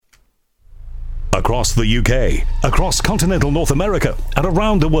Across the UK, across continental North America, and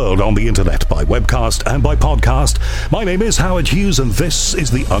around the world on the internet by webcast and by podcast. My name is Howard Hughes, and this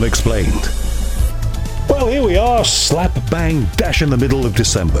is The Unexplained. Well, here we are, slap bang dash in the middle of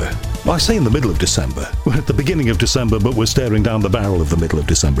December. Well, I say in the middle of December. We're at the beginning of December, but we're staring down the barrel of the middle of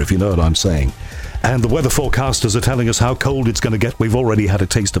December, if you know what I'm saying. And the weather forecasters are telling us how cold it's going to get. We've already had a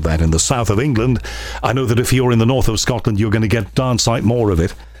taste of that in the south of England. I know that if you're in the north of Scotland, you're going to get darn sight more of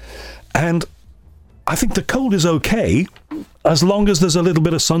it. And I think the cold is okay as long as there's a little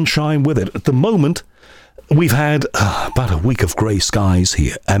bit of sunshine with it. At the moment, we've had about a week of grey skies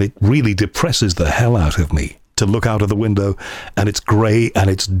here, and it really depresses the hell out of me to look out of the window, and it's grey and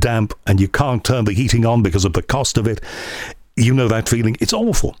it's damp, and you can't turn the heating on because of the cost of it. You know that feeling. It's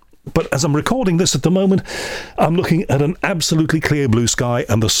awful. But as I'm recording this at the moment, I'm looking at an absolutely clear blue sky,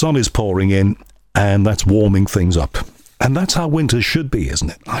 and the sun is pouring in, and that's warming things up. And that's how winter should be, isn't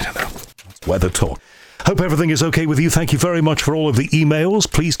it? I don't know. That's weather talk. Hope everything is okay with you. Thank you very much for all of the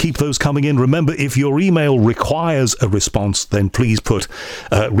emails. Please keep those coming in. Remember, if your email requires a response, then please put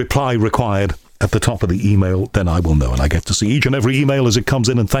reply required at the top of the email. Then I will know, and I get to see each and every email as it comes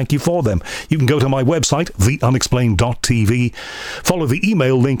in, and thank you for them. You can go to my website, theunexplained.tv, follow the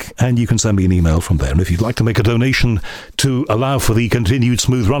email link, and you can send me an email from there. And if you'd like to make a donation to allow for the continued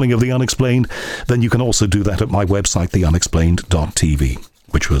smooth running of The Unexplained, then you can also do that at my website, theunexplained.tv,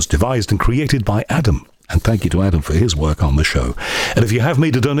 which was devised and created by Adam. And thank you to Adam for his work on the show. And if you have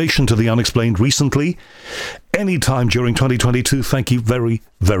made a donation to The Unexplained recently, anytime during 2022, thank you very,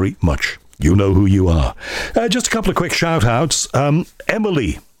 very much. You know who you are. Just a couple of quick shout-outs.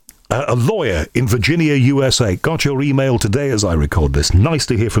 Emily, a lawyer in Virginia, USA, got your email today as I record this. Nice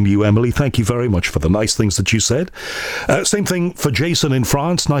to hear from you, Emily. Thank you very much for the nice things that you said. Same thing for Jason in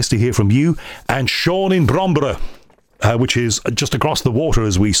France. Nice to hear from you. And Sean in Bromborough, which is just across the water,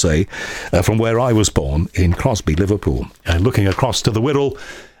 as we say, from where I was born, in Crosby, Liverpool. Looking across to the Wirral,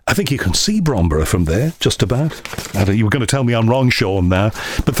 I think you can see Bromborough from there, just about. You were going to tell me I'm wrong, Sean, now,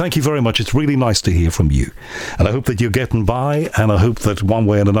 but thank you very much. It's really nice to hear from you. And I hope that you're getting by, and I hope that one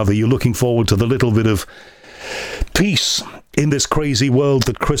way or another you're looking forward to the little bit of peace in this crazy world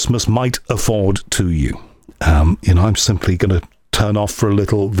that Christmas might afford to you. I'm simply going to turn off for a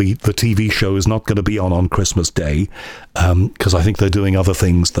little. The TV show is not going to be on Christmas Day, because I think they're doing other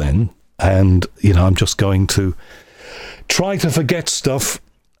things then. And, I'm just going to try to forget stuff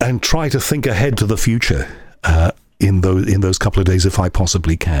and try to think ahead to the future in those couple of days if I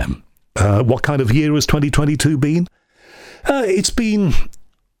possibly can. What kind of year has 2022 been? It's been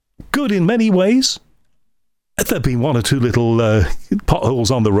good in many ways. There have been one or two little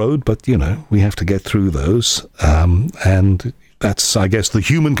potholes on the road, but, we have to get through those. And that's, I guess, the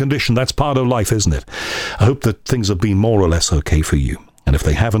human condition. That's part of life, isn't it? I hope that things have been more or less okay for you. And if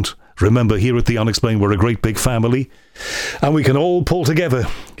they haven't, remember, here at The Unexplained, we're a great big family, and we can all pull together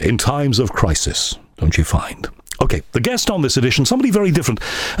in times of crisis, don't you find? Okay, the guest on this edition, somebody very different,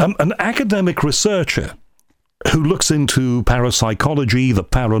 an academic researcher who looks into parapsychology, the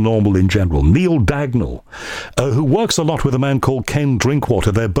paranormal in general, Neil Dagnall, who works a lot with a man called Ken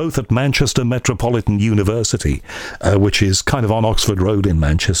Drinkwater. They're both at Manchester Metropolitan University, which is kind of on Oxford Road in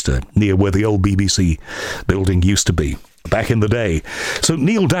Manchester, near where the old BBC building used to be back in the day. So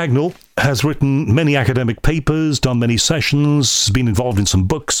Neil Dagnall has written many academic papers, done many sessions, been involved in some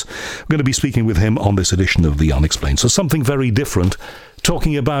books. We're going to be speaking with him on this edition of The Unexplained. So something very different,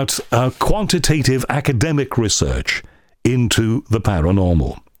 talking about quantitative academic research into the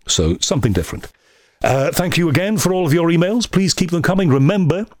paranormal. So something different. Thank you again for all of your emails. Please keep them coming.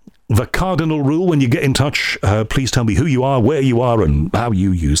 Remember, the cardinal rule when you get in touch, please tell me who you are, where you are, and how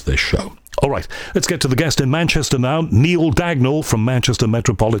you use this show. All right, let's get to the guest in Manchester now, Neil Dagnall from Manchester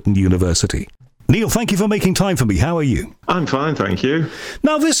Metropolitan University. Neil, thank you for making time for me. How are you? I'm fine, thank you.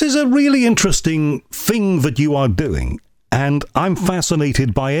 Now, this is a really interesting thing that you are doing, and I'm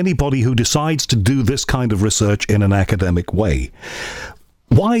fascinated by anybody who decides to do this kind of research in an academic way.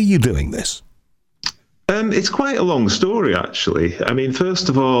 Why are you doing this? It's quite a long story, actually. I mean, first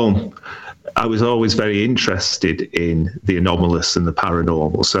of all, I was always very interested in the anomalous and the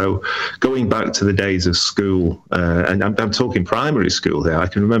paranormal. So going back to the days of school, and I'm talking primary school here, I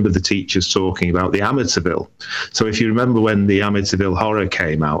can remember the teachers talking about the Amityville. So if you remember when the Amityville horror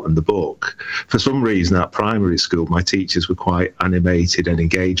came out in the book, for some reason at primary school, my teachers were quite animated and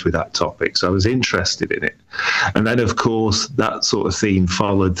engaged with that topic. So I was interested in it. And then, of course, that sort of theme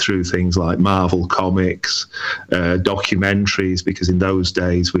followed through things like Marvel Comics, documentaries, because in those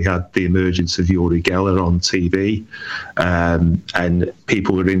days we had the emergence of Uri Geller on TV, and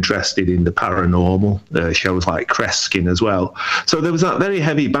people were interested in the paranormal, shows like Kreskin as well. So there was that very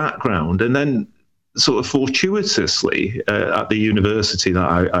heavy background. And then sort of fortuitously at the university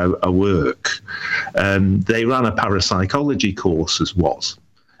that I work, they ran a parapsychology course as was.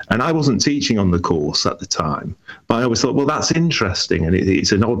 And I wasn't teaching on the course at the time, but I always thought, well, that's interesting, and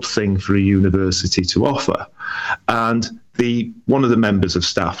it's an odd thing for a university to offer. And one of the members of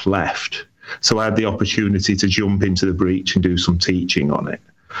staff left, so I had the opportunity to jump into the breach and do some teaching on it.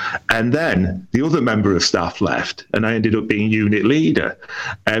 And then the other member of staff left, and I ended up being unit leader.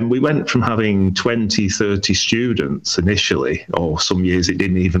 And we went from having 20, 30 students initially, or some years it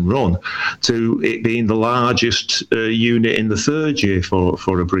didn't even run, to it being the largest unit in the third year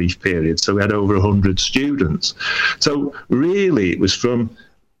for a brief period. So we had over 100 students. So really, it was from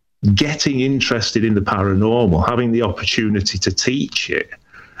getting interested in the paranormal, having the opportunity to teach it.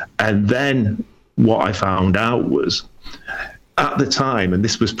 And then what I found out was, at the time, and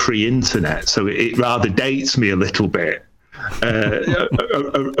this was pre-internet, so it rather dates me a little bit,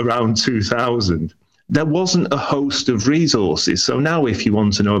 around 2000, there wasn't a host of resources. So now if you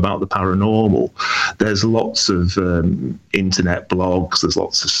want to know about the paranormal, there's lots of internet blogs, there's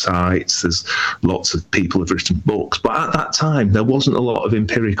lots of sites, there's lots of people have written books. But at that time, there wasn't a lot of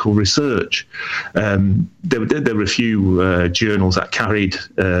empirical research. There were a few journals that carried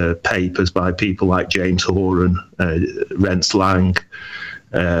papers by people like James Horan, Rents Lang,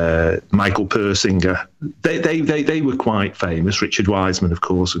 Michael Persinger. They were quite famous. Richard Wiseman, of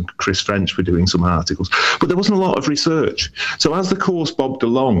course, and Chris French were doing some articles. But there wasn't a lot of research. So as the course bobbed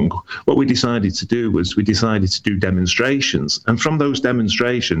along, what we decided to do was we decided to do demonstrations. And from those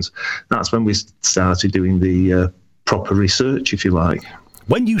demonstrations, that's when we started doing the proper research, if you like.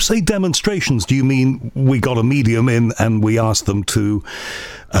 When you say demonstrations, do you mean we got a medium in and we asked them to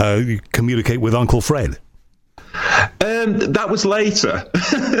communicate with Uncle Fred? That was later.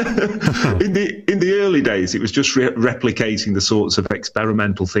 in the early days, it was just replicating the sorts of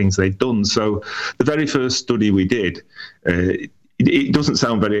experimental things they'd done. So the very first study we did, it doesn't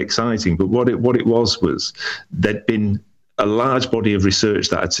sound very exciting, but what it was there'd been a large body of research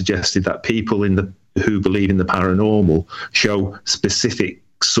that had suggested that people who believe in the paranormal show specific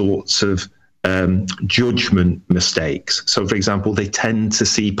sorts of judgment mistakes. So, for example, they tend to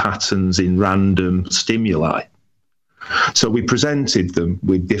see patterns in random stimuli. So we presented them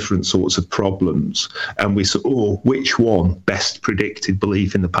with different sorts of problems, and we said, which one best predicted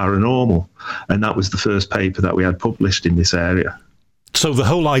belief in the paranormal? And that was the first paper that we had published in this area. So the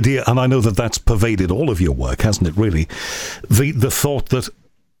whole idea, and I know that that's pervaded all of your work, hasn't it, really? The thought that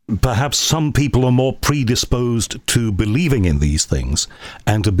perhaps some people are more predisposed to believing in these things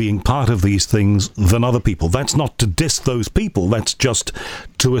and to being part of these things than other people. That's not to diss those people, that's just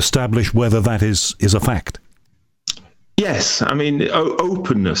to establish whether that is a fact. Yes, I mean,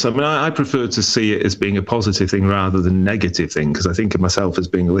 openness. I mean, I prefer to see it as being a positive thing rather than a negative thing, because I think of myself as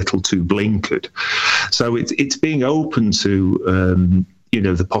being a little too blinkered. So it's being open to,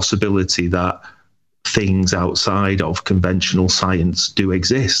 the possibility that things outside of conventional science do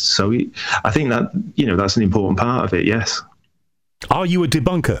exist. So I think that, that's an important part of it, yes. Are you a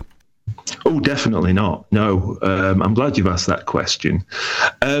debunker? Oh, definitely not. No, I'm glad you've asked that question.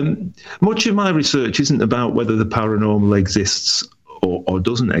 Much of my research isn't about whether the paranormal exists or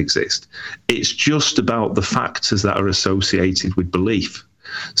doesn't exist. It's just about the factors that are associated with belief.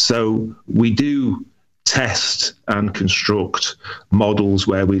 So we do test and construct models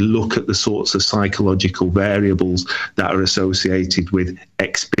where we look at the sorts of psychological variables that are associated with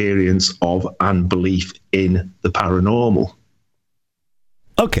experience of and belief in the paranormal.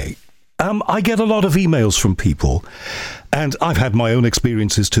 Okay. I get a lot of emails from people, and I've had my own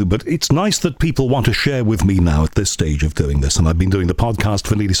experiences too, but it's nice that people want to share with me now at this stage of doing this. And I've been doing the podcast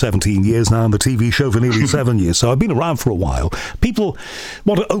for nearly 17 years now and the TV show for nearly 7 years, so I've been around for a while. People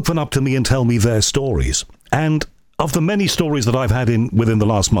want to open up to me and tell me their stories. And of the many stories that I've had within the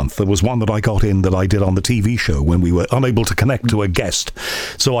last month, there was one that I got in that I did on the TV show when we were unable to connect to a guest.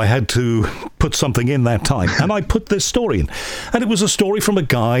 So I had to put something in that time. And I put this story in. And it was a story from a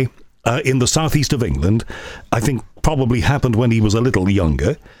guy in the southeast of England. I think probably happened when he was a little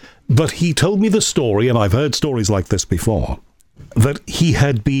younger. But he told me the story, and I've heard stories like this before, that he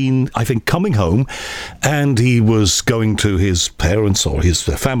had been, I think, coming home, and he was going to his parents' or his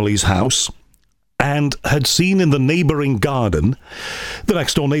family's house, and had seen in the neighbouring garden, the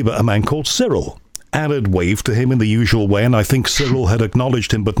next-door neighbour, a man called Cyril, and had waved to him in the usual way, and I think Cyril had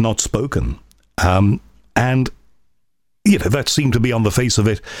acknowledged him but not spoken. And that seemed to be, on the face of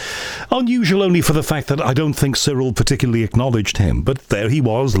it, unusual only for the fact that I don't think Cyril particularly acknowledged him. But there he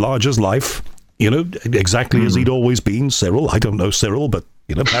was, large as life, exactly as he'd always been. Cyril, I don't know Cyril, but,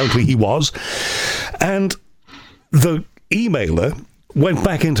 apparently he was. And the emailer went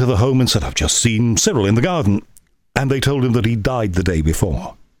back into the home and said, I've just seen Cyril in the garden. And they told him that he died the day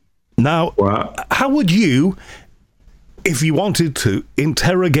before. Now, Wow. How would you, if you wanted to,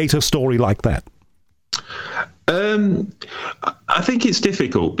 interrogate a story like that? I think it's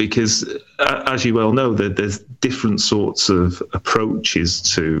difficult because, as you well know, that there's different sorts of approaches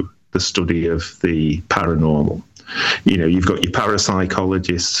to the study of the paranormal. You know, you've got your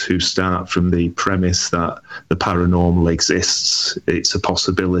parapsychologists who start from the premise that the paranormal exists, it's a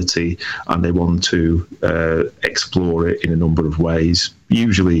possibility, and they want to explore it in a number of ways,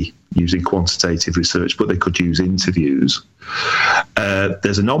 usually using quantitative research, but they could use interviews.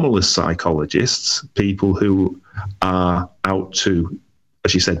 There's anomalous psychologists, people who are out to,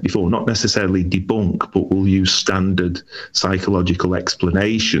 as you said before, not necessarily debunk, but will use standard psychological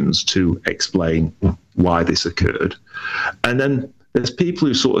explanations to explain why this occurred. And then there's people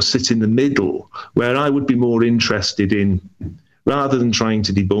who sort of sit in the middle, where I would be more interested in, rather than trying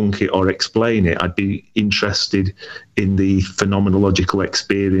to debunk it or explain it, I'd be interested in the phenomenological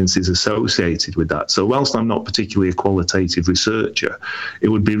experiences associated with that. So whilst I'm not particularly a qualitative researcher, it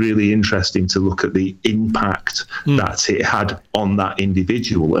would be really interesting to look at the impact that it had on that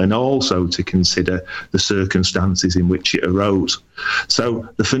individual, and also to consider the circumstances in which it arose. So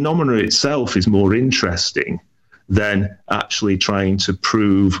the phenomena itself is more interesting than actually trying to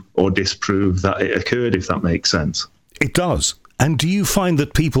prove or disprove that it occurred, if that makes sense. It does. And do you find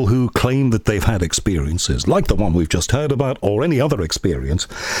that people who claim that they've had experiences, like the one we've just heard about, or any other experience,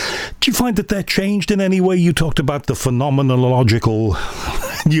 do you find that they're changed in any way? You talked about the phenomenological,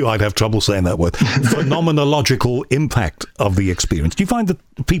 I'd have trouble saying that word, phenomenological impact of the experience. Do you find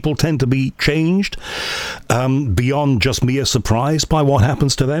that people tend to be changed beyond just mere surprise by what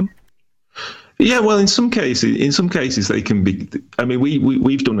happens to them? Yeah, well, in some cases they can be. I mean,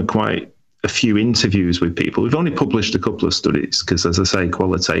 we've done a few interviews with people. We've only published a couple of studies because, as I say,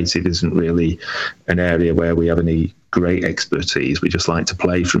 qualitative isn't really an area where we have any great expertise. We just like to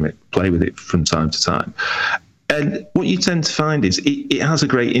play with it from time to time. And what you tend to find is it has a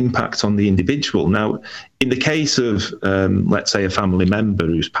great impact on the individual. Now, in the case of, let's say, a family member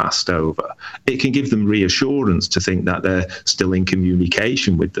who's passed over, it can give them reassurance to think that they're still in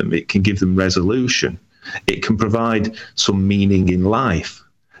communication with them. It can give them resolution. It can provide some meaning in life.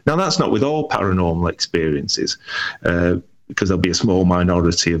 Now, that's not with all paranormal experiences, because there'll be a small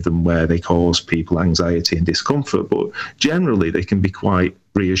minority of them where they cause people anxiety and discomfort, but generally they can be quite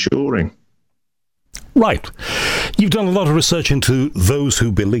reassuring. Right. You've done a lot of research into those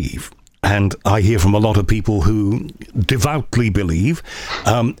who believe, and I hear from a lot of people who devoutly believe.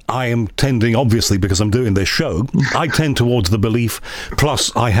 I am tending, obviously, because I'm doing this show, I tend towards the belief,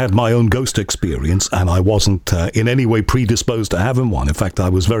 plus I had my own ghost experience, and I wasn't in any way predisposed to having one. In fact, I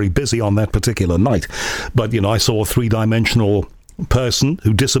was very busy on that particular night. But, I saw a three-dimensional person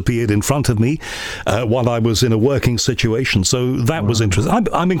who disappeared in front of me while I was in a working situation. So that was interesting.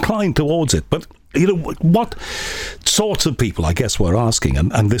 I'm inclined towards it, but what sorts of people, I guess we're asking,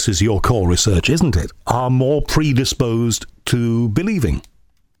 and this is your core research, isn't it, are more predisposed to believing?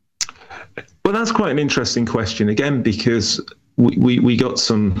 Well, that's quite an interesting question, again, because we got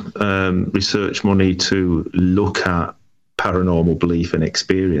some research money to look at paranormal belief and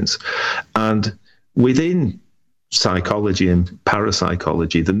experience. And within psychology and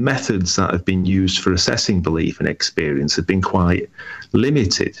parapsychology, the methods that have been used for assessing belief and experience have been quite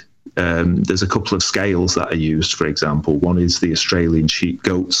limited. There's a couple of scales that are used, for example. One is the Australian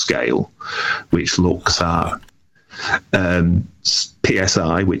sheep-goat scale, which looks at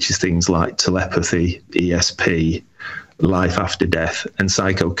PSI, which is things like telepathy, ESP, life after death, and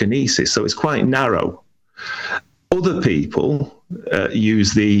psychokinesis. So it's quite narrow. Other people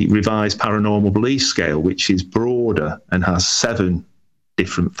use the revised paranormal belief scale, which is broader and has 7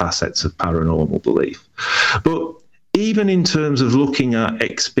 different facets of paranormal belief. But even in terms of looking at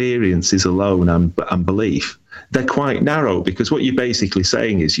experiences alone and belief, they're quite narrow, because what you're basically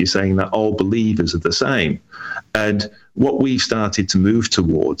saying is you're saying that all believers are the same. And what we've started to move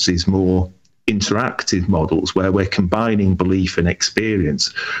towards is more interactive models where we're combining belief and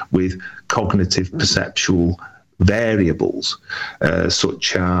experience with cognitive perceptual variables,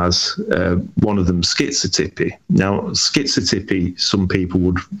 such as one of them, schizotypy. Now, schizotypy, some people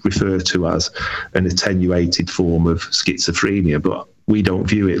would refer to as an attenuated form of schizophrenia, but we don't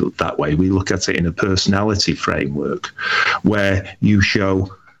view it that way. We look at it in a personality framework where you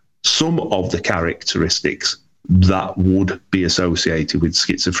show some of the characteristics that would be associated with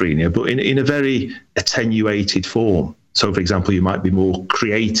schizophrenia, but in a very attenuated form. So, for example, you might be more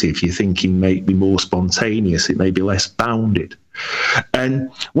creative, your thinking may be more spontaneous, it may be less bounded. And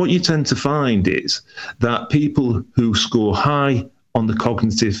what you tend to find is that people who score high on the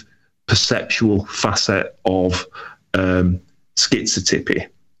cognitive perceptual facet of schizotypy.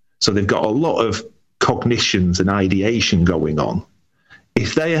 So they've got a lot of cognitions and ideation going on.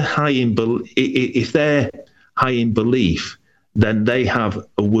 If they are high in belief, then they have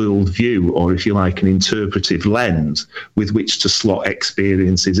a worldview, or if you like, an interpretive lens with which to slot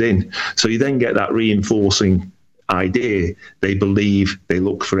experiences in. So you then get that reinforcing idea. They believe, they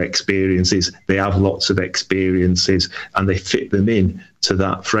look for experiences, they have lots of experiences, and they fit them in to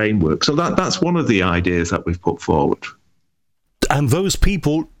that framework. So that's one of the ideas that we've put forward. And those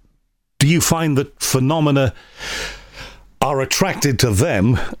people, do you find that phenomena are attracted to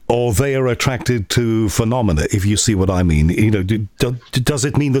them, or they are attracted to phenomena, if you see what I mean? You know, does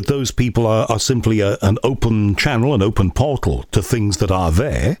it mean that those people are simply an open channel, an open portal to things that are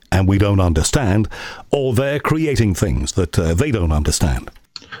there and we don't understand, or they're creating things that they don't understand?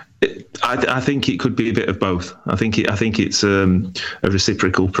 I think it could be a bit of both. I think it's a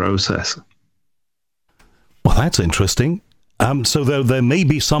reciprocal process. Well, that's interesting. So there may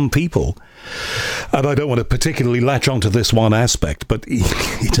be some people, and I don't want to particularly latch onto this one aspect, but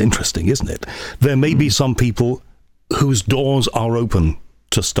it's interesting, isn't it? There may be some people whose doors are open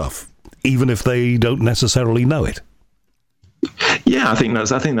to stuff, even if they don't necessarily know it. Yeah, I think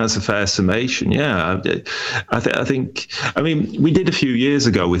that's a fair summation. Yeah, I mean, we did a few years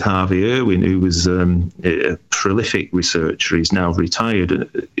ago with Harvey Irwin, who was a prolific researcher. He's now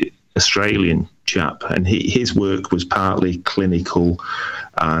retired, Australian chap, and his work was partly clinical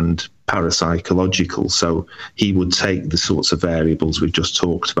and parapsychological. So he would take the sorts of variables we've just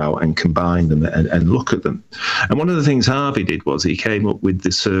talked about and combine them and look at them. And one of the things Harvey did was he came up with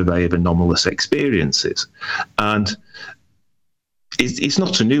the survey of anomalous experiences. And it's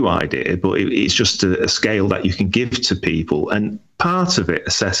not a new idea, but it's just a scale that you can give to people. And part of it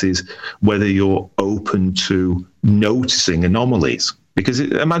assesses whether you're open to noticing anomalies. Because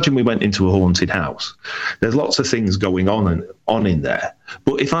imagine we went into a haunted house. There's lots of things going on in there.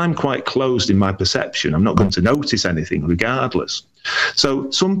 But if I'm quite closed in my perception, I'm not going to notice anything regardless.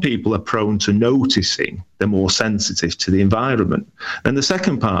 So some people are prone to noticing. They're more sensitive to the environment. And the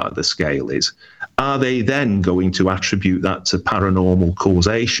second part of the scale is, are they then going to attribute that to paranormal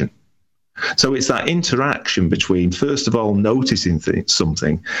causation? So it's that interaction between, first of all, noticing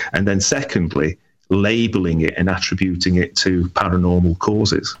something, and then secondly, labeling it and attributing it to paranormal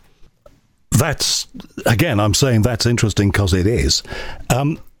causes. That's, again, I'm saying that's interesting because it is.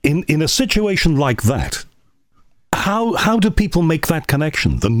 In a situation like that, how do people make that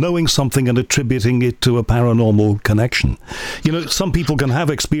connection, the knowing something and attributing it to a paranormal connection? You know, some people can have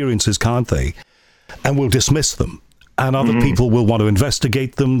experiences, can't they, and will dismiss them. And other people will want to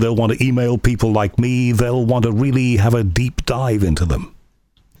investigate them. They'll want to email people like me. They'll want to really have a deep dive into them.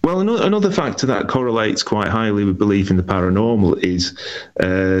 Well, another factor that correlates quite highly with belief in the paranormal is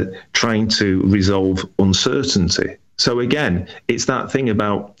trying to resolve uncertainty. So again, it's that thing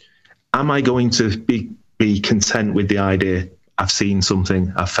about, am I going to be content with the idea, I've seen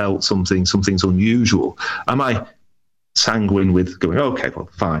something, I've felt something, something's unusual? Am I sanguine with going, okay, well,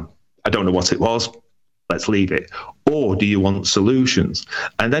 fine, I don't know what it was, let's leave it? Or do you want solutions?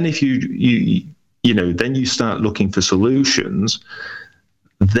 And then if then you start looking for solutions,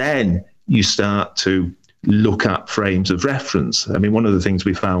 then you start to look at frames of reference. I mean, one of the things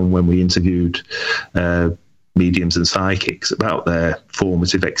we found when we interviewed mediums and psychics about their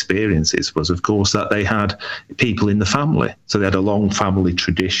formative experiences was, of course, that they had people in the family. So they had a long family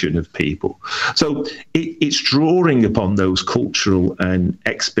tradition of people. So it's drawing upon those cultural and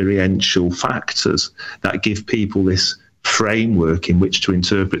experiential factors that give people this framework in which to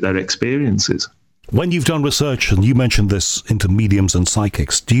interpret their experiences. When you've done research, and you mentioned this, into mediums and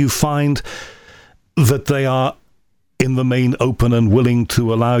psychics, do you find that they are in the main open and willing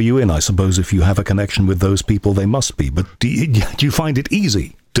to allow you in? I suppose if you have a connection with those people, they must be. But do you find it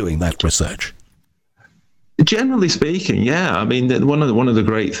easy doing that research? Generally speaking, yeah. I mean, one of the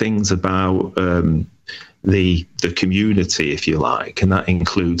great things about the community, if you like, and that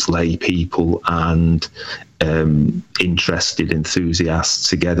includes lay people and interested enthusiasts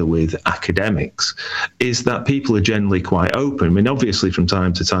together with academics, is that people are generally quite open. I mean, obviously, from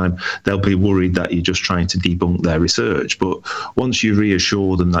time to time, they'll be worried that you're just trying to debunk their research. But once you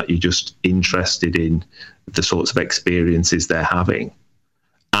reassure them that you're just interested in the sorts of experiences they're having,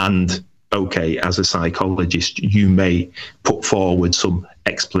 and okay, as a psychologist, you may put forward some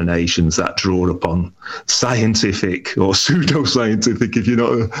explanations that draw upon scientific or pseudoscientific, if you're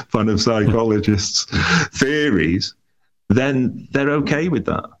not a fan of psychologists, theories, then they're okay with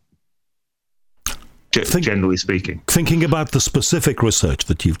that, generally speaking. Thinking about the specific research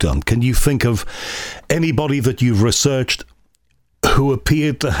that you've done, can you think of anybody that you've researched who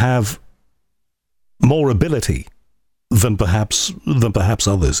appeared to have more ability than perhaps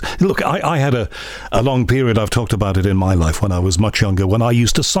others. Look, I had a long period, I've talked about it in my life when I was much younger, when I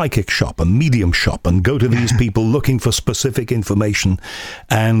used to psychic shop and medium shop and go to these people looking for specific information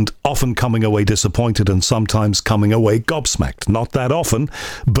and often coming away disappointed and sometimes coming away gobsmacked. Not that often,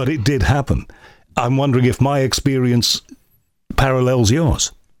 but it did happen. I'm wondering if my experience parallels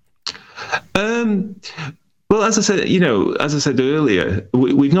yours. Well, as I said earlier,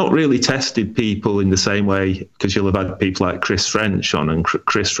 we've not really tested people in the same way, because you'll have had people like Chris French on, and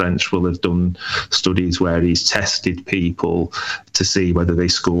Chris French will have done studies where he's tested people to see whether they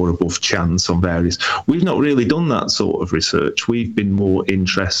score above chance on various. We've not really done that sort of research. We've been more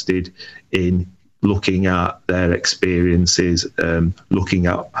interested in looking at their experiences, looking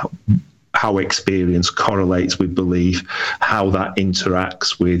at how experience correlates with belief, how that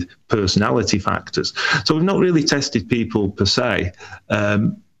interacts with personality factors. So we've not really tested people per se.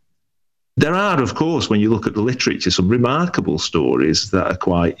 There are, of course, when you look at the literature, some remarkable stories that are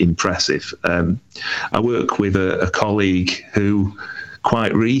quite impressive. I work with a colleague who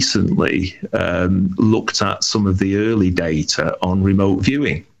quite recently looked at some of the early data on remote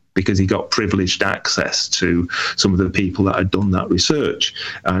viewing, because he got privileged access to some of the people that had done that research.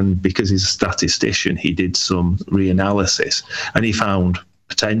 And because he's a statistician, he did some reanalysis, and he found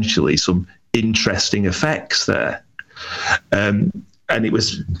potentially some interesting effects there. And it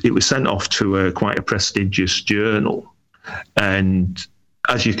was sent off to quite a prestigious journal. And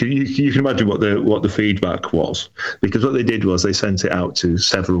as you can imagine what the feedback was, because what they did was they sent it out to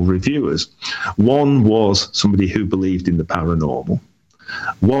several reviewers. One was somebody who believed in the paranormal.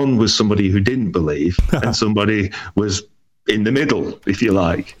 One was somebody who didn't believe, and somebody was in the middle, if you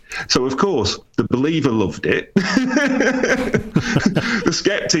like. So, of course, the believer loved it, the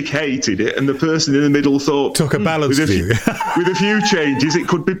skeptic hated it, and the person in the middle thought, took a balanced view. With a few changes, it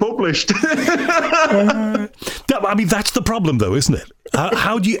could be published. I mean, that's the problem, though, isn't it?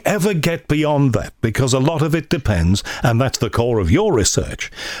 How do you ever get beyond that? Because a lot of it depends, and that's the core of your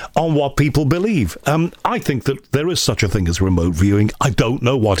research, on what people believe. I think that there is such a thing as remote viewing. I don't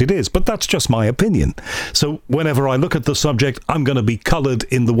know what it is, but that's just my opinion. So whenever I look at the subject, I'm going to be coloured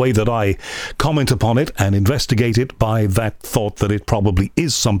in the way that I comment upon it and investigate it by that thought that it probably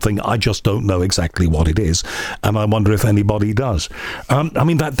is something. I just don't know exactly what it is, and I wonder if anybody does. I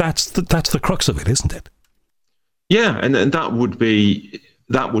mean, that's the crux of it, isn't it? Yeah, and that would be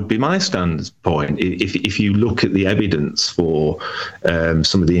my standpoint. If you look at the evidence for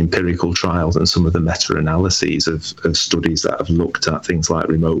some of the empirical trials and some of the meta-analyses of studies that have looked at things like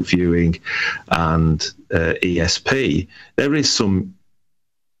remote viewing and ESP, there is some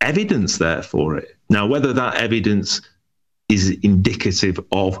evidence there for it. Now, whether that evidence is indicative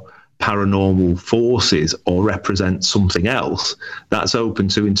of paranormal forces or represents something else, that's open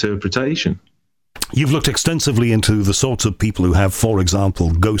to interpretation. You've looked extensively into the sorts of people who have, for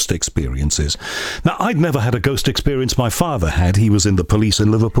example, ghost experiences. Now, I'd never had a ghost experience. My father had. He was in the police in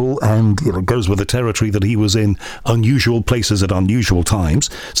Liverpool, and it goes with the territory that he was in unusual places at unusual times.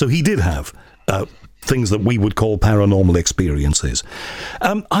 So he did have things that we would call paranormal experiences.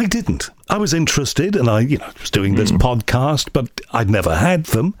 I didn't. I was interested, and I was doing this podcast, but I'd never had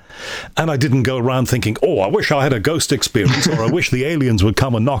them. And I didn't go around thinking, I wish I had a ghost experience, or I wish the aliens would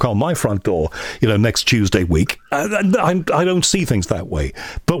come and knock on my front door, next Tuesday week. I don't see things that way.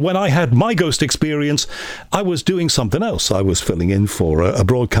 But when I had my ghost experience, I was doing something else. I was filling in for a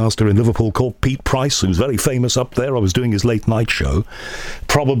broadcaster in Liverpool called Pete Price, who's very famous up there. I was doing his late night show.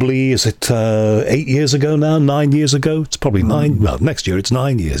 Probably, is it 8 years ago now? 9 years ago? It's probably 9. Well, next year it's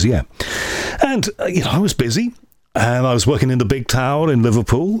 9 years, yeah. And, I was busy, and I was working in the big tower in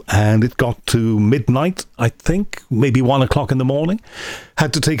Liverpool, and it got to midnight, I think, maybe 1 o'clock in the morning.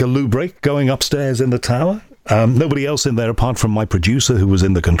 Had to take a loo break going upstairs in the tower. Nobody else in there apart from my producer, who was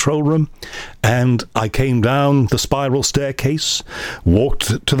in the control room. And I came down the spiral staircase,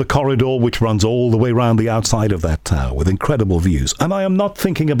 walked to the corridor, which runs all the way around the outside of that tower with incredible views. And I am not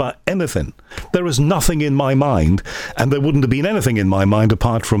thinking about anything. There is nothing in my mind, and there wouldn't have been anything in my mind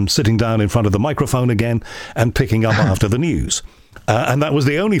apart from sitting down in front of the microphone again and picking up after the news. And that was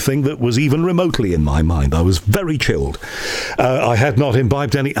the only thing that was even remotely in my mind. I was very chilled. I had not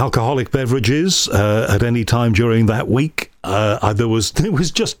imbibed any alcoholic beverages at any time during that week. There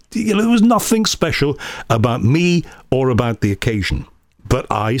was nothing special about me or about the occasion. But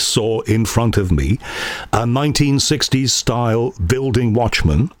I saw in front of me a 1960s style building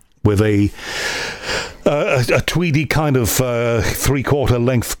watchman with a tweedy kind of three-quarter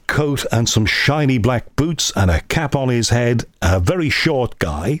length coat and some shiny black boots and a cap on his head. A very short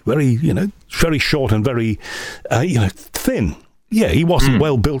guy, very short and very, thin. Yeah, he wasn't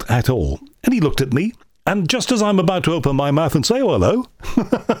well built at all. And he looked at me, and just as I'm about to open my mouth and say, oh, hello,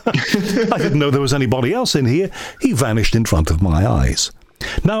 I didn't know there was anybody else in here, he vanished in front of my eyes.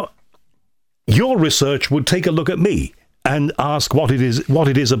 Now, your research would take a look at me and ask what it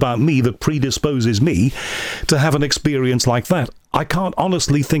is about me that predisposes me to have an experience like that. I can't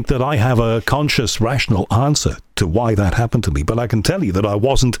honestly think that I have a conscious, rational answer to why that happened to me, but I can tell you that I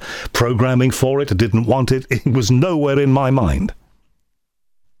wasn't programming for it, I didn't want it, it was nowhere in my mind.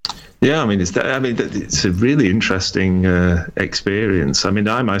 Yeah, it's a really interesting experience. I mean,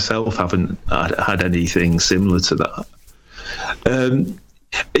 I myself haven't had anything similar to that.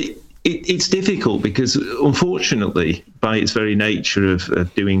 It's difficult because, unfortunately, by its very nature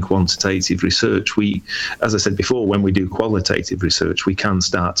of doing quantitative research, as I said before, when we do qualitative research, we can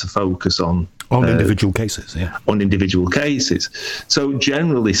start to focus on individual cases. Yeah, on individual cases. So,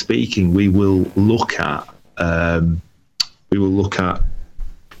 generally speaking, we will look at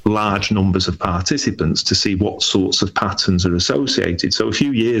large numbers of participants to see what sorts of patterns are associated. So a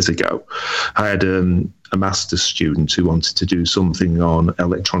few years ago, I had a master's student who wanted to do something on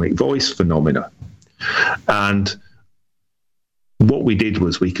electronic voice phenomena. And what we did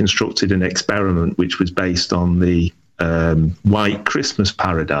was we constructed an experiment which was based on the white Christmas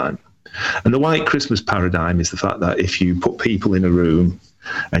paradigm. And the white Christmas paradigm is the fact that if you put people in a room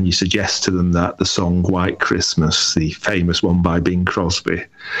and you suggest to them that the song White Christmas, the famous one by Bing Crosby,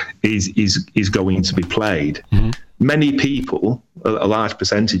 is going to be played, many people, a large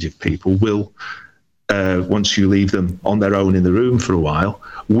percentage of people will, once you leave them on their own in the room for a while,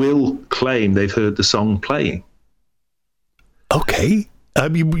 will claim they've heard the song playing. Okay.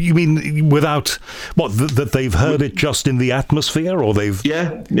 You mean without that they've heard it just in the atmosphere, or they've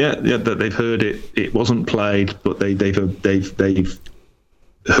that they've heard it. It wasn't played, but they've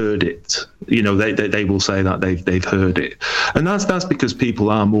heard it. You know, they will say that they've heard it, and that's because people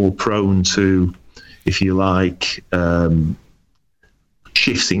are more prone to, if you like,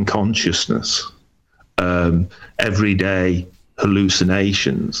 shifts in consciousness, everyday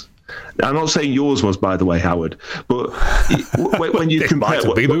hallucinations. I'm not saying yours was, by the way, Howard, but when you compare,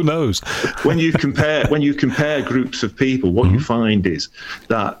 who knows? when you compare groups of people, what you find is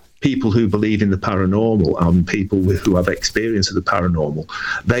that people who believe in the paranormal and people who have experience of the paranormal,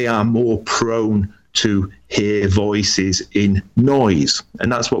 they are more prone to hear voices in noise.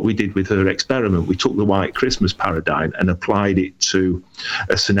 And that's what we did with her experiment. We took the White Christmas paradigm and applied it to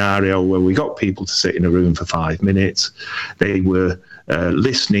a scenario where we got people to sit in a room for 5 minutes. They were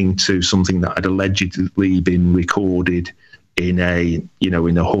listening to something that had allegedly been recorded in a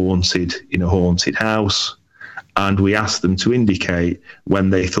haunted house. And we asked them to indicate when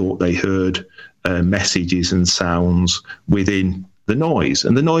they thought they heard messages and sounds within the noise.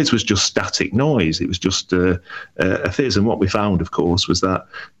 And the noise was just static noise. It was just a fizz. And what we found, of course, was that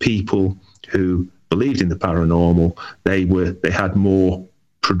people who believed in the paranormal, they had more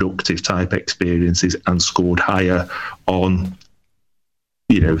productive type experiences and scored higher on,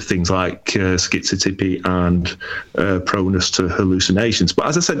 things like schizotypy and proneness to hallucinations. But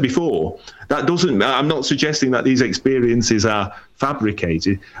as I said before, I'm not suggesting that these experiences are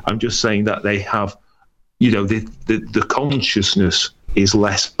fabricated. I'm just saying that they have, the consciousness is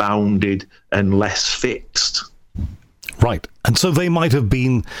less bounded and less fixed. Right. And so they might have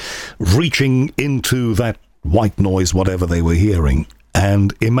been reaching into that white noise, whatever they were hearing,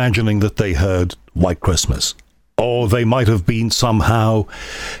 and imagining that they heard White Christmas. Or they might have been somehow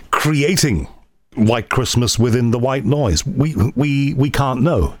creating White Christmas within the white noise. We can't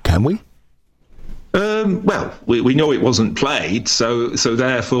know, can we? Well, we know it wasn't played, so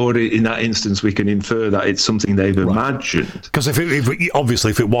therefore, in that instance, we can infer that it's something they've imagined. Because if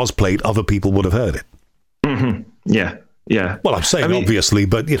it was played, other people would have heard it. Mm-hmm. Yeah. Well, I'm saying obviously,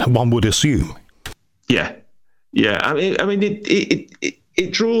 but one would assume. Yeah. I mean,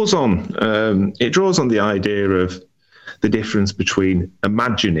 it draws on the idea of the difference between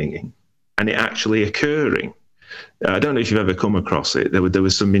imagining and it actually occurring. I don't know if you've ever come across it. There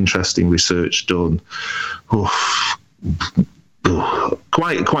was some interesting research done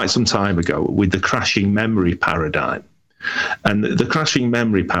quite some time ago with the crashing memory paradigm. And the crashing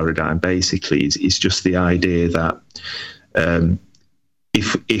memory paradigm basically is just the idea that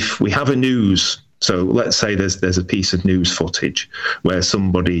if we have a news, so let's say there's a piece of news footage where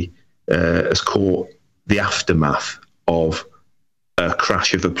somebody has caught the aftermath of a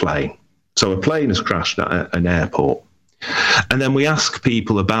crash of a plane. So a plane has crashed at an airport. And then we ask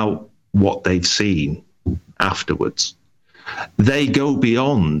people about what they've seen afterwards. They go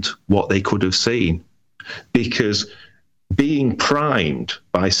beyond what they could have seen, because being primed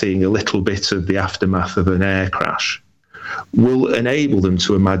by seeing a little bit of the aftermath of an air crash will enable them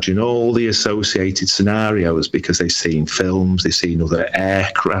to imagine all the associated scenarios because they've seen films, they've seen other air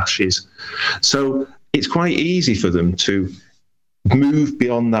crashes. So it's quite easy for them to move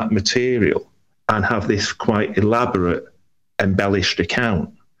beyond that material and have this quite elaborate, embellished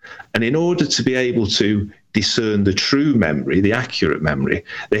account. And in order to be able to discern the true memory, the accurate memory,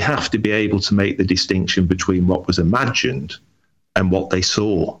 they have to be able to make the distinction between what was imagined and what they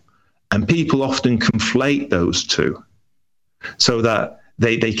saw. And people often conflate those two so that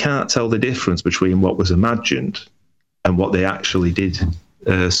they can't tell the difference between what was imagined and what they actually did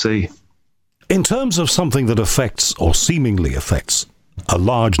see. In terms of something that affects, or seemingly affects, a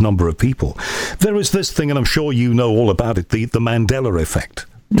large number of people, there is this thing, and I'm sure you know all about it, the Mandela effect.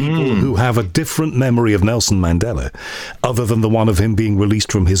 People who have a different memory of Nelson Mandela, other than the one of him being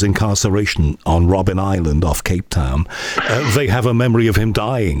released from his incarceration on Robben Island off Cape Town. They have a memory of him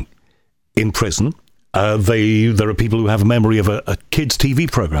dying in prison. There are people who have a memory of a kids'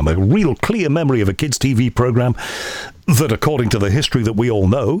 TV program, a real clear memory of a kids' TV program that, according to the history that we all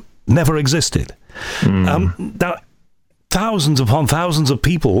know, never existed. Now, thousands upon thousands of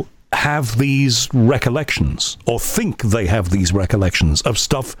people have these recollections, or think they have these recollections of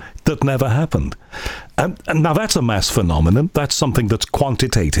stuff that never happened. And now that's a mass phenomenon. That's something that's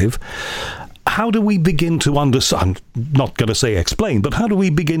quantitative. How do we begin to understand, I'm not going to say explain, but how do we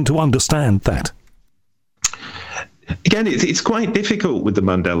begin to understand that? Again, it's quite difficult with the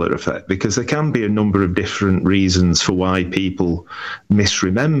Mandela effect because there can be a number of different reasons for why people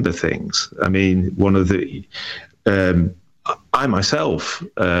misremember things. I mean, one of the... I myself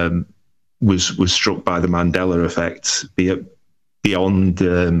was struck by the Mandela effect beyond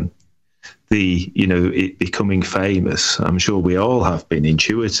it becoming famous. I'm sure we all have been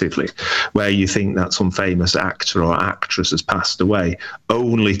intuitively, where you think that some famous actor or actress has passed away,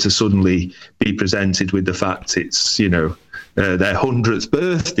 only to suddenly be presented with the fact it's their 100th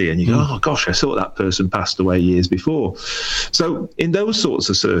birthday, and you go, oh gosh, I thought that person passed away years before. So in those sorts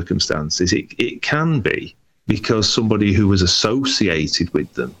of circumstances, it can be because somebody who was associated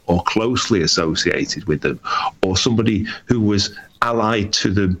with them or closely associated with them, or somebody who was allied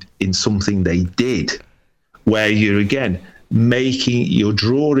to them in something they did, where you're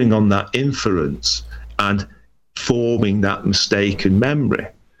drawing on that inference and forming that mistaken memory.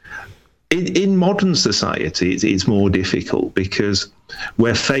 In modern society, it's more difficult because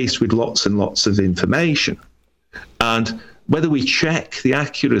we're faced with lots and lots of information. And whether we check the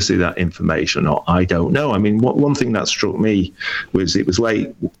accuracy of that information or not, I don't know. I mean, one thing that struck me was it was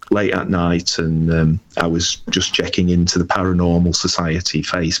late at night, and I was just checking into the Paranormal Society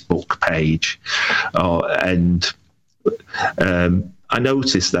Facebook page, and I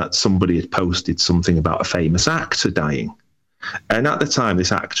noticed that somebody had posted something about a famous actor dying. And at the time,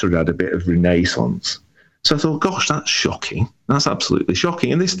 this actor had a bit of renaissance. So I thought, gosh, that's shocking. That's absolutely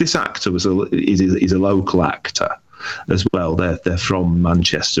shocking. And this actor is a local actor as well. They're from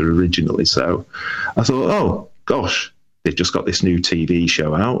Manchester originally. So I thought, oh, gosh, they've just got this new TV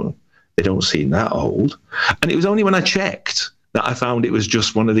show out. They don't seem that old. And it was only when I checked that I found it was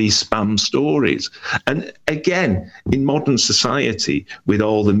just one of these spam stories. And again, in modern society, with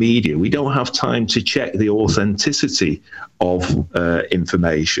all the media, we don't have time to check the authenticity of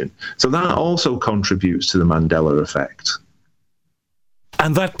information. So that also contributes to the Mandela effect.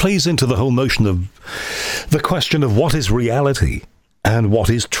 And that plays into the whole notion of the question of what is reality and what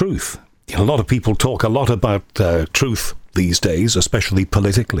is truth. A lot of people talk a lot about truth these days, especially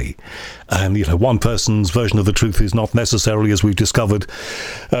politically. And, one person's version of the truth is not necessarily, as we've discovered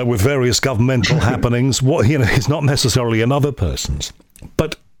with various governmental happenings, is not necessarily another person's.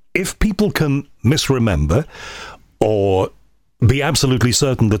 But if people can misremember or be absolutely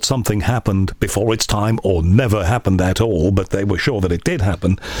certain that something happened before its time or never happened at all, but they were sure that it did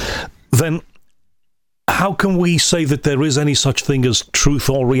happen, then how can we say that there is any such thing as truth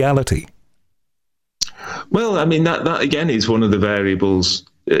or reality? Well, I mean, that again is one of the variables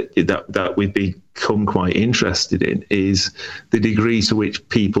that we've become quite interested in, is the degree to which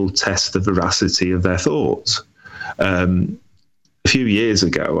people test the veracity of their thoughts. A few years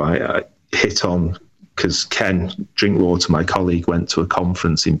ago, I hit on, because Ken Drinkwater, my colleague, went to a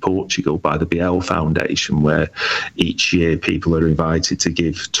conference in Portugal by the BL Foundation, where each year people are invited to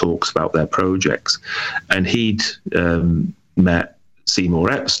give talks about their projects. And he'd met Seymour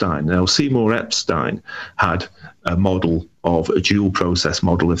Epstein. Now, Seymour Epstein had a dual process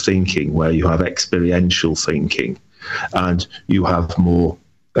model of thinking, where you have experiential thinking and you have more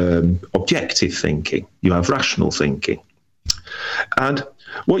objective thinking, you have rational thinking. And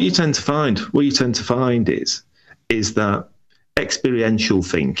what you tend to find is that experiential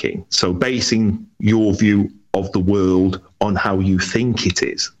thinking, so basing your view of the world on how you think it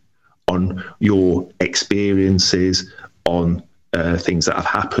is, on your experiences, on things that have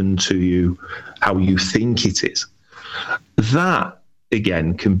happened to you, how you think it is. That,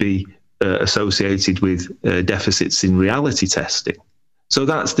 again, can be associated with deficits in reality testing. So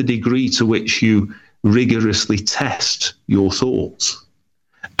that's the degree to which you rigorously test your thoughts.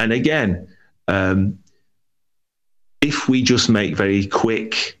 And again, if we just make very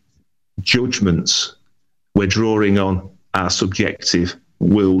quick judgments, we're drawing on our subjective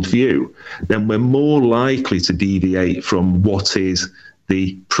worldview, then we're more likely to deviate from what is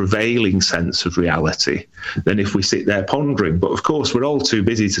the prevailing sense of reality than if we sit there pondering. But of course, we're all too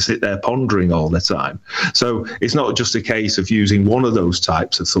busy to sit there pondering all the time. So it's not just a case of using one of those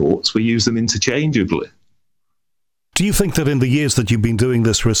types of thoughts, we use them interchangeably. Do you think that in the years that you've been doing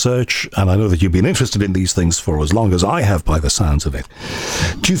this research, and I know that you've been interested in these things for as long as I have by the sounds of it,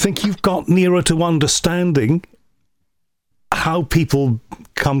 do you think you've got nearer to understanding how people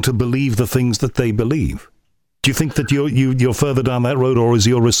come to believe the things that they believe? Do you think that you're further down that road, or is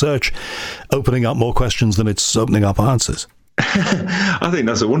your research opening up more questions than it's opening up answers? I think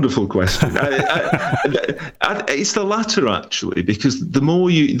that's a wonderful question. It's the latter, actually, because the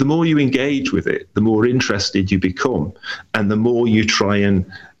more you engage with it, the more interested you become, and the more you try and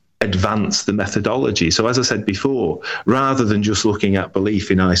advance the methodology. So as I said before, rather than just looking at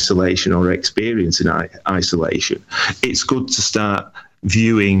belief in isolation or experience in isolation, it's good to start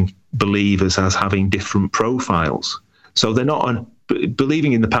viewing believers as having different profiles. So they're not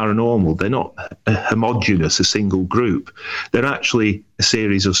believing in the paranormal, they're not homogenous, a single group. They're actually a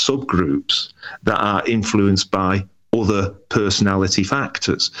series of subgroups that are influenced by other personality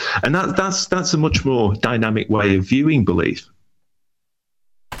factors. And that's a much more dynamic way of viewing belief.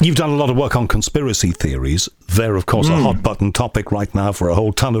 You've done a lot of work on conspiracy theories. They're, of course, a hot-button topic right now for a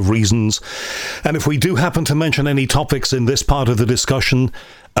whole ton of reasons. And if we do happen to mention any topics in this part of the discussion,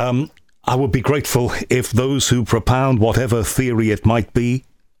 I would be grateful if those who propound whatever theory it might be,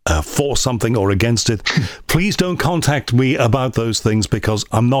 for something or against it, please don't contact me about those things, because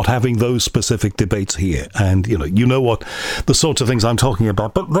I'm not having those specific debates here. And, you know what the sorts of things I'm talking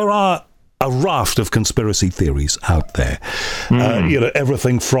about. But there are a raft of conspiracy theories out there.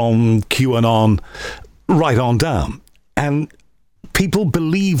 Everything from QAnon right on down. And people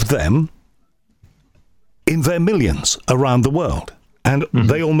believe them in their millions around the world. And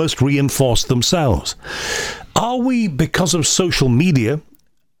they almost reinforce themselves. Are we, because of social media,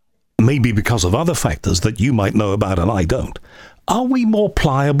 maybe because of other factors that you might know about and I don't, are we more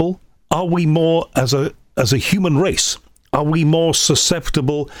pliable? Are we more, as a human race, are we more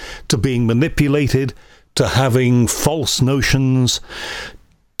susceptible to being manipulated, to having false notions,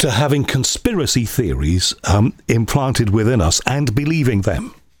 to having conspiracy theories implanted within us and believing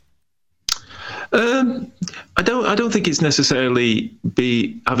them? I don't think it's necessarily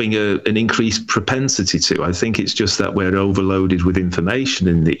having an increased propensity to. I think it's just that we're overloaded with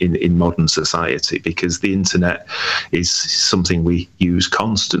information in modern society, because the internet is something we use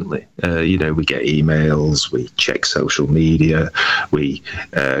constantly. We get emails, we check social media, we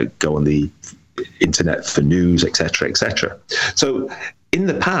go on the internet for news, etc., etc. So in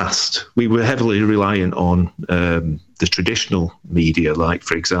the past, we were heavily reliant on the traditional media, like,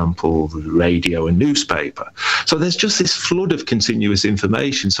 for example, the radio and newspaper. So there's just this flood of continuous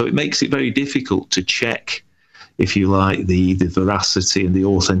information. So it makes it very difficult to check, if you like, the veracity and the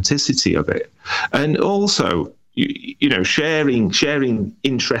authenticity of it. And also, sharing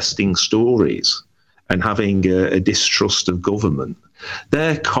interesting stories and having a distrust of government,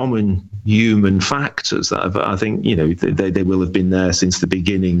 they're common human factors that I think, they will have been there since the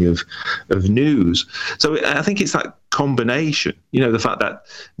beginning of news. So I think it's that combination, the fact that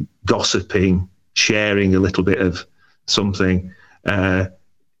gossiping, sharing a little bit of something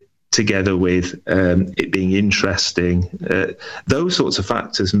together with it being interesting, those sorts of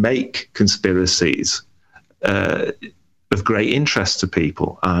factors make conspiracies of great interest to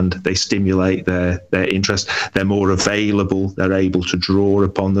people, and they stimulate their interest. They're more available, they're able to draw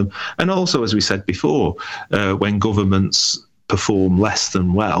upon them. And also, as we said before, when governments perform less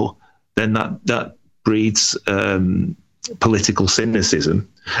than well, then that breeds political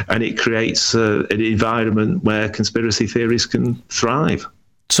cynicism, and it creates an environment where conspiracy theories can thrive.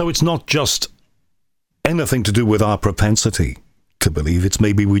 So it's not just anything to do with our propensity to believe. It's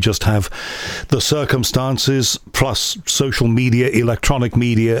maybe we just have the circumstances plus social media, electronic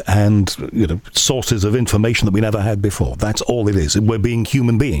media, and sources of information that we never had before. That's all it is. We're being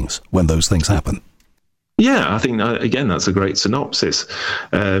human beings when those things happen. Yeah, I think again that's a great synopsis.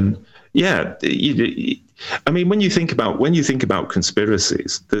 When you think about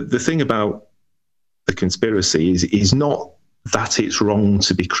conspiracies, the thing about the conspiracy is not that it's wrong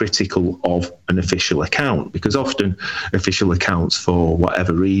to be critical of an official account, because often official accounts, for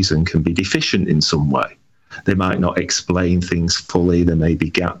whatever reason, can be deficient in some way. They might not explain things fully. There may be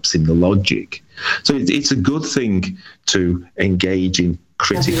gaps in the logic. So it's a good thing to engage in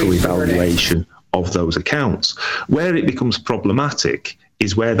critical evaluation of those accounts. Where it becomes problematic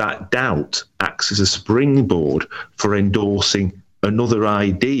is where that doubt acts as a springboard for endorsing another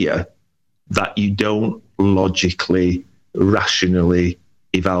idea that you don't logically, rationally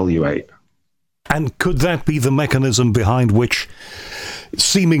evaluate. And could that be the mechanism behind which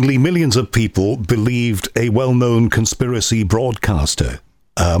seemingly millions of people believed a well-known conspiracy broadcaster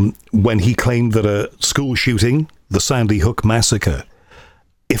when he claimed that a school shooting, the Sandy Hook massacre,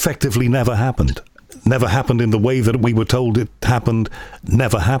 effectively never happened? Never happened in the way that we were told it happened,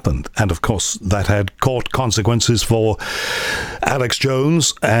 never happened. And of course, that had court consequences for Alex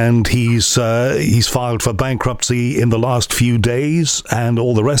Jones, and he's filed for bankruptcy in the last few days and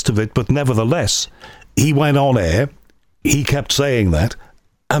all the rest of it. But nevertheless, he went on air, he kept saying that,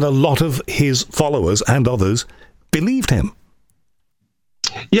 and a lot of his followers and others believed him.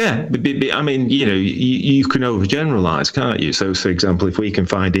 Yeah, I mean, you can overgeneralize, can't you? So, for example, if we can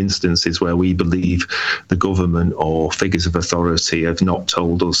find instances where we believe the government or figures of authority have not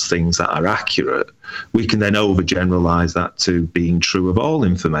told us things that are accurate, we can then overgeneralize that to being true of all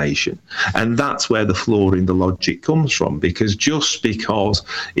information. And that's where the flaw in the logic comes from, because just because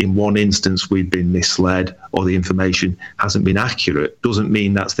in one instance we've been misled or the information hasn't been accurate doesn't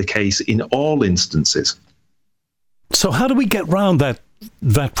mean that's the case in all instances. So how do we get round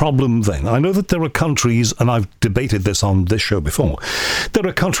that problem then? I know that there are countries, and I've debated this on this show before, there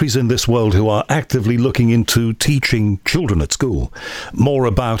are countries in this world who are actively looking into teaching children at school more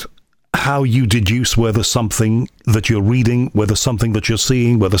about how you deduce whether something that you're reading, whether something that you're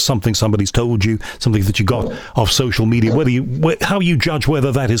seeing, whether something somebody's told you, something that you got off social media, how you judge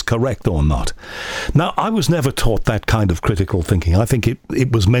whether that is correct or not. Now, I was never taught that kind of critical thinking. I think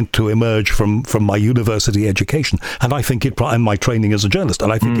it was meant to emerge from my university education, and I think and my training as a journalist,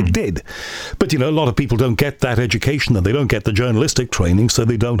 and I think it did. But, a lot of people don't get that education, and they don't get the journalistic training, so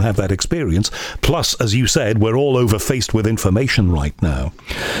they don't have that experience. Plus, as you said, we're all overfaced with information right now.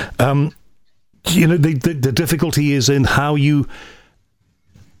 The difficulty is in how you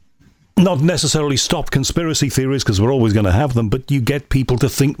not necessarily stop conspiracy theories, because we're always going to have them, but you get people to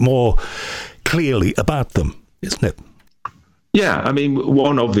think more clearly about them, isn't it? Yeah, I mean,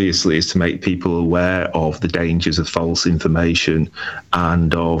 one obviously is to make people aware of the dangers of false information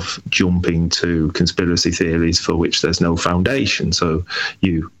and of jumping to conspiracy theories for which there's no foundation. So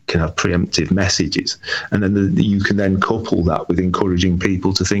you can have preemptive messages, and then you can then couple that with encouraging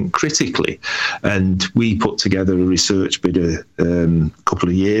people to think critically. And we put together a research bit a couple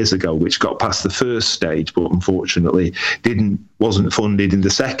of years ago, which got past the first stage, but unfortunately wasn't funded in the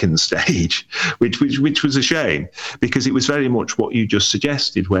second stage, which was a shame, because it was very much what you just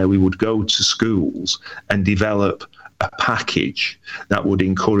suggested, where we would go to schools and develop a package that would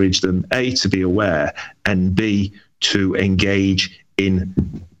encourage them, A, to be aware, and B, to engage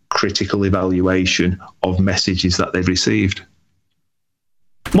in critical evaluation of messages that they've received.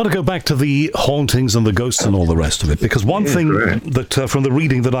 I want to go back to the hauntings and the ghosts and all the rest of it, because one thing that from the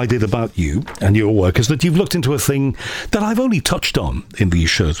reading that I did about you and your work is that you've looked into a thing that I've only touched on in these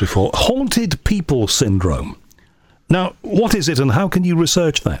shows before, haunted people syndrome. Now, what is it and how can you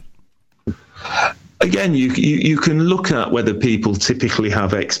research that? Again, you can look at whether people typically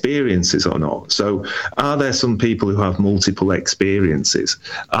have experiences or not. So are there some people who have multiple experiences?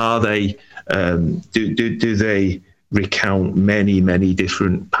 Are they do they recount many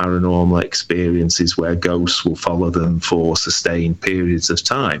different paranormal experiences where ghosts will follow them for sustained periods of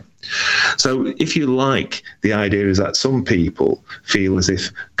time? So if you like, the idea is that some people feel as if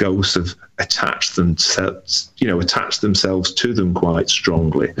ghosts have attached themselves to them quite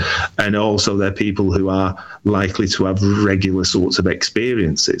strongly. And also they're people who are likely to have regular sorts of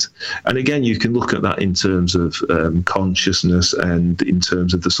experiences. And again, you can look at that in terms of consciousness and in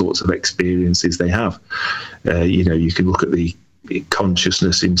terms of the sorts of experiences they have. You can look at the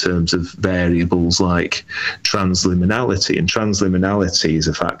consciousness in terms of variables like transliminality, and transliminality is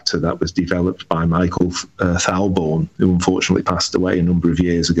a factor that was developed by Michael Thalborn, who unfortunately passed away a number of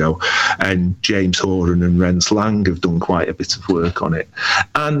years ago, and James Horan and Rens Lang have done quite a bit of work on it.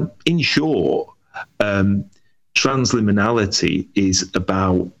 And in short, transliminality is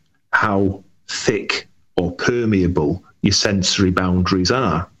about how thick or permeable your sensory boundaries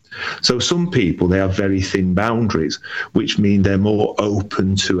are. So some people, they have very thin boundaries, which mean they're more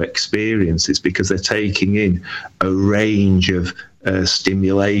open to experiences because they're taking in a range of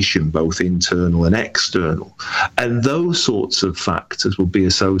stimulation, both internal and external. And those sorts of factors will be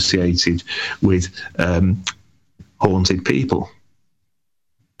associated with haunted people.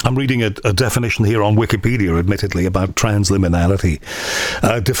 I'm reading a definition here on Wikipedia, admittedly, about transliminality,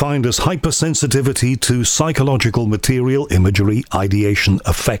 defined as hypersensitivity to psychological material, imagery, ideation,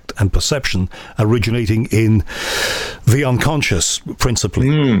 affect, and perception originating in the unconscious,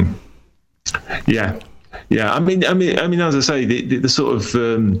 principally. Yeah. I mean, as I say, the sort of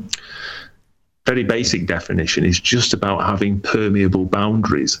very basic definition is just about having permeable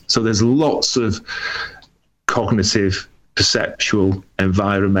boundaries. So there's lots of cognitive, perceptual,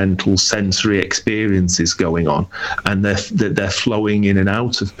 environmental, sensory experiences going on, and they're flowing in and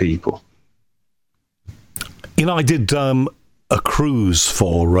out of people. You know, I did a cruise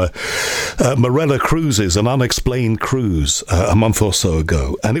for Marella Cruises, an unexplained cruise, a month or so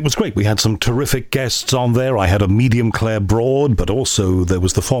ago, and it was great. We had some terrific guests on there. I had a medium, Claire Broad, but also there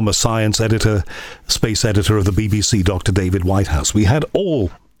was the former science editor, space editor of the BBC, Dr. David Whitehouse. We had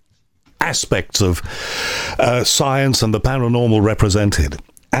all aspects of science and the paranormal represented,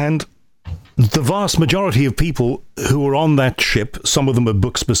 and the vast majority of people who were on that ship, some of them were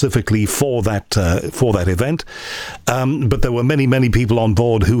booked specifically for that event, but there were many people on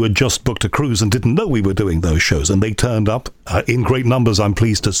board who had just booked a cruise and didn't know we were doing those shows, and they turned up in great numbers, I'm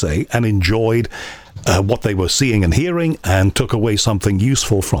pleased to say, and enjoyed what they were seeing and hearing and took away something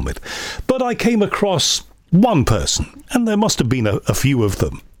useful from it. But I came across one person, and there must have been a few of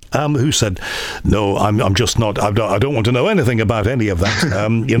them, who said, "No, I'm just not. I don't want to know anything about any of that.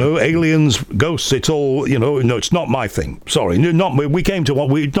 Aliens, ghosts. It's all. No, it's not my thing. Sorry, not. We came to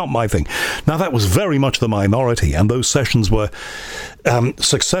not my thing." Now that was very much the minority, and those sessions were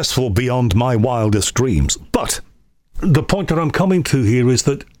successful beyond my wildest dreams. But the point that I'm coming to here is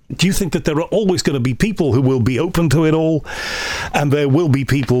that, do you think that there are always going to be people who will be open to it all, and there will be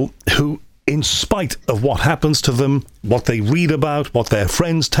people who, in spite of what happens to them, what they read about, what their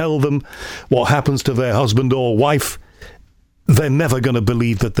friends tell them, what happens to their husband or wife, they're never going to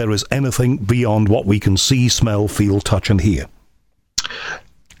believe that there is anything beyond what we can see, smell, feel, touch, and hear?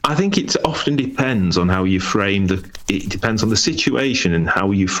 I think it often depends on how you frame it depends on the situation and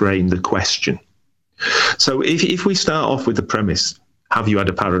how you frame the question. So if we start off with the premise, have you had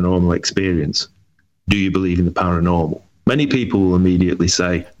a paranormal experience? Do you believe in the paranormal? Many people will immediately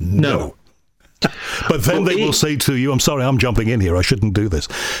say, no. But then they will say to you, I'm sorry, I'm jumping in here, I shouldn't do this.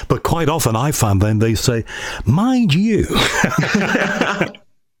 But quite often I found then they say, mind you.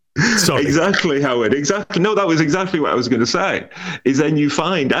 Sorry. Exactly, Howard. Exactly. No, that was exactly what I was going to say, is then you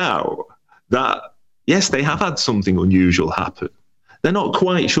find out that, yes, they have had something unusual happen. They're not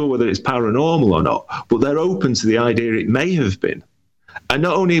quite sure whether it's paranormal or not, but they're open to the idea it may have been. And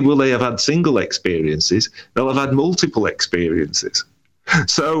not only will they have had single experiences, they'll have had multiple experiences.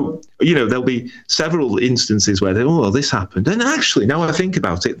 So, there'll be several instances where this happened. And actually, now I think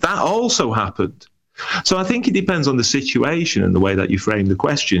about it, that also happened. So I think it depends on the situation and the way that you frame the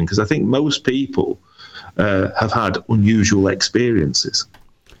question, because I think most people have had unusual experiences.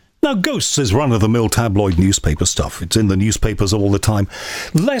 Now, ghosts is run-of-the-mill tabloid newspaper stuff. It's in the newspapers all the time.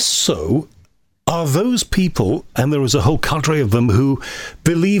 Less so are those people, and there is a whole country of them, who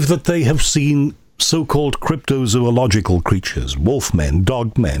believe that they have seen so-called cryptozoological creatures, wolfmen,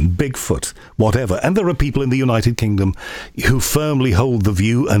 dogmen, Bigfoot, whatever. And there are people in the United Kingdom who firmly hold the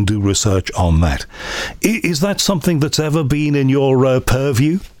view and do research on that. Is that something that's ever been in your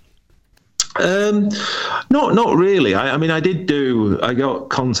purview? Not really. I got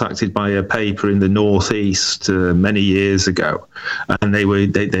contacted by a paper in the Northeast many years ago, and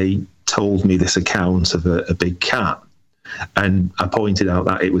they told me this account of a big cat. And I pointed out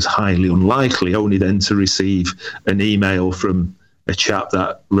that it was highly unlikely, only then to receive an email from a chap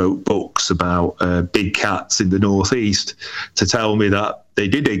that wrote books about big cats in the Northeast to tell me that they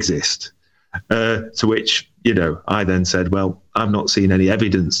did exist. To which, I then said, well, I've not seen any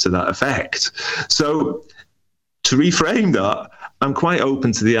evidence to that effect. So to reframe that, I'm quite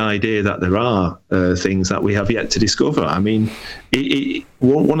open to the idea that there are things that we have yet to discover. I mean,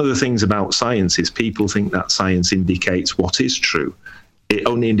 one of the things about science is people think that science indicates what is true. It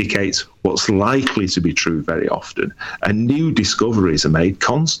only indicates what's likely to be true very often, and new discoveries are made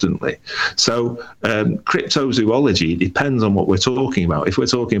constantly. So cryptozoology depends on what we're talking about. If we're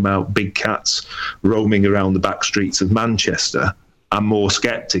talking about big cats roaming around the back streets of Manchester, I'm more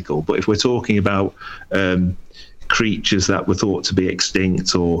sceptical. But if we're talking about creatures that were thought to be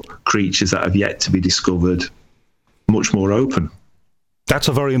extinct or creatures that have yet to be discovered, much more open. That's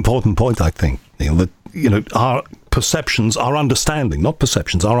a very important point, I think, Neil, that, our perceptions, our understanding, not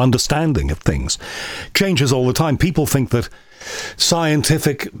perceptions, our understanding of things changes all the time. People think that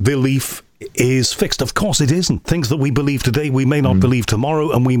scientific belief is fixed. Of course it isn't. Things that we believe today, we may not believe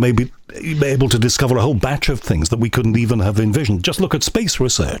tomorrow, and we may be able to discover a whole batch of things that we couldn't even have envisioned. Just look at space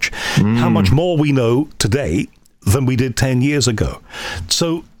research. How much more we know today than we did 10 years ago.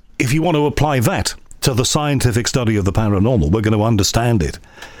 So if you want to apply that to the scientific study of the paranormal, we're going to understand it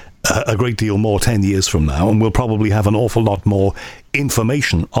a great deal more 10 years from now, and we'll probably have an awful lot more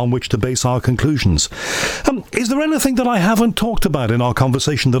information on which to base our conclusions. Is there anything that I haven't talked about in our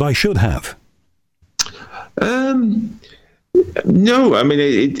conversation that I should have? No, I mean,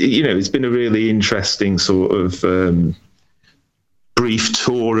 it's been a really interesting sort of brief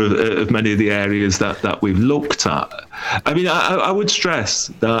tour of many of the areas that we've looked at. I mean, I would stress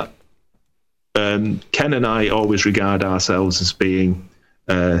that Ken and I always regard ourselves as being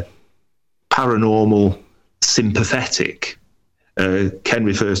paranormal sympathetic. Ken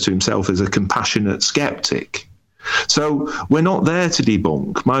refers to himself as a compassionate skeptic. So we're not there to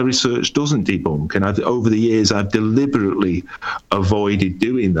debunk. My research doesn't debunk, and over the years I've deliberately avoided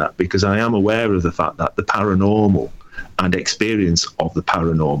doing that because I am aware of the fact that the paranormal and experience of the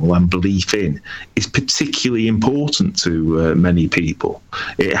paranormal and belief in is particularly important to many people.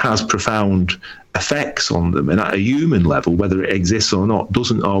 It has profound effects on them, and at a human level, whether it exists or not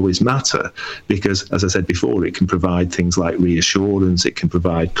doesn't always matter, because, as I said before, it can provide things like reassurance, it can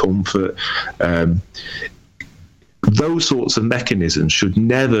provide comfort. Those sorts of mechanisms should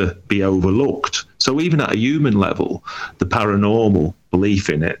never be overlooked. So even at a human level, the paranormal belief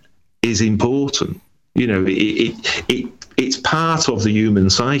in it is important. It's part of the human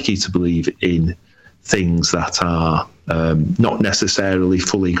psyche to believe in things that are not necessarily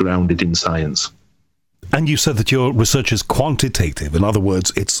fully grounded in science. And you said that your research is quantitative. In other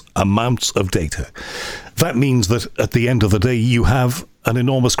words, it's amounts of data. That means that at the end of the day, you have an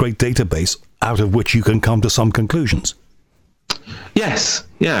enormous great database out of which you can come to some conclusions. Yes,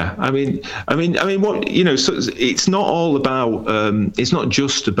 yeah. I mean, what so it's not all about. It's not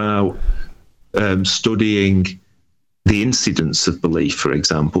just about studying the incidence of belief, for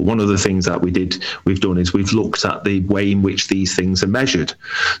example. One of the things that we've done is we've looked at the way in which these things are measured.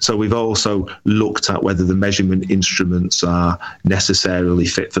 So we've also looked at whether the measurement instruments are necessarily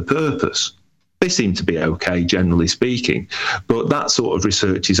fit for purpose. They seem to be okay, generally speaking, but that sort of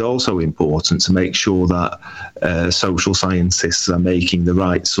research is also important to make sure that social scientists are making the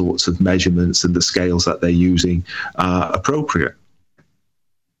right sorts of measurements and the scales that they're using are appropriate.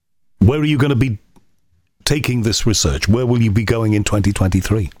 Where are you going to be taking this research? Where will you be going in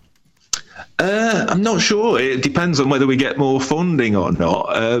 2023? I'm not sure. It depends on whether we get more funding or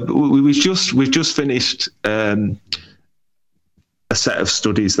not. We've just finished a set of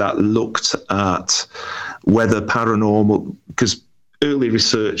studies that looked at whether paranormal, because early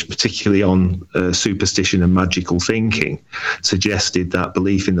research, particularly on superstition and magical thinking, suggested that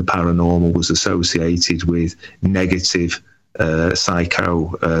belief in the paranormal was associated with negative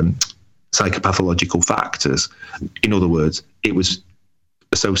psychopathological factors. In other words, it was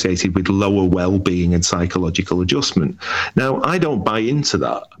associated with lower well-being and psychological adjustment. Now, I don't buy into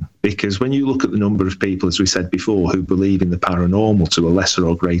that, because when you look at the number of people, as we said before, who believe in the paranormal to a lesser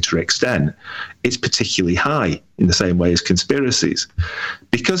or greater extent, it's particularly high in the same way as conspiracies.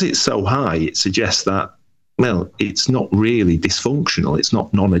 Because it's so high, it suggests that, well, it's not really dysfunctional, it's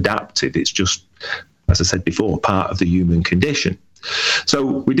not non-adaptive, it's just, as I said before, part of the human condition. So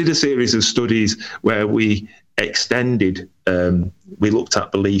we did a series of studies where we extended, we looked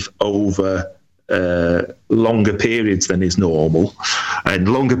at belief over longer periods than is normal. And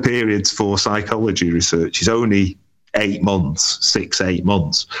longer periods for psychology research is only 8 months, 6-8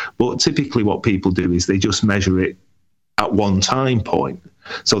 months. But typically what people do is they just measure it at one time point.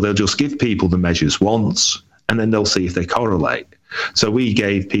 So they'll just give people the measures once, and then they'll see if they correlate. So we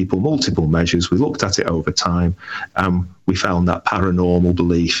gave people multiple measures, we looked at it over time, and we found that paranormal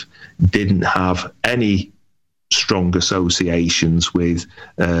belief didn't have any strong associations with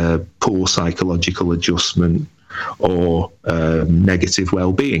poor psychological adjustment or negative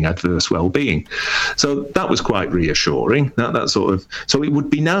well-being, adverse well-being. So that was quite reassuring. So it would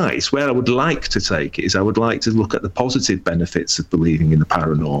be nice. Where I would like to take it is I would like to look at the positive benefits of believing in the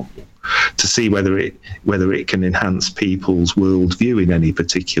paranormal, to see whether it can enhance people's worldview in any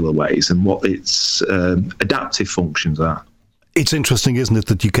particular ways and what its adaptive functions are. It's interesting, isn't it,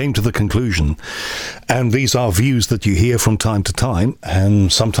 that you came to the conclusion, and these are views that you hear from time to time,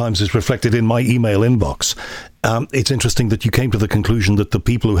 and sometimes it's reflected in my email inbox. It's interesting that you came to the conclusion that the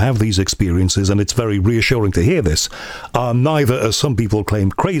people who have these experiences, and it's very reassuring to hear this, are neither, as some people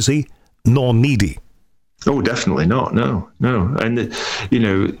claim, crazy nor needy. Oh, definitely not. No. And,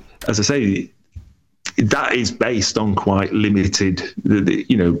 as I say, that is based on quite limited,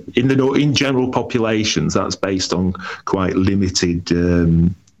 in general populations, that's based on quite limited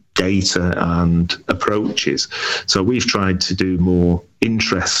data and approaches. So we've tried to do more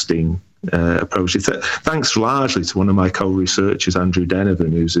interesting approaches. Thanks largely to one of my co-researchers, Andrew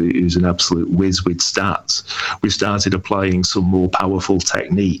Denovan, who's an absolute whiz with stats. We started applying some more powerful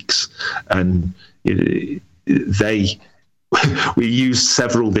techniques, and we used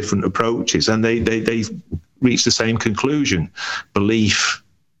several different approaches, and they reached the same conclusion. Belief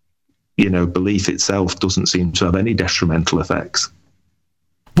itself doesn't seem to have any detrimental effects.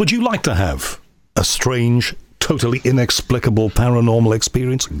 Would you like to have a strange, totally inexplicable paranormal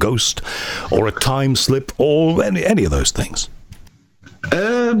experience, a ghost, or a time slip, or any of those things?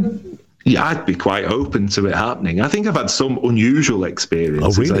 Yeah, I'd be quite open to it happening. I think I've had some unusual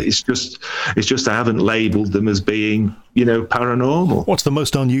experiences. Oh, really? It's just I haven't labelled them as being, paranormal. What's the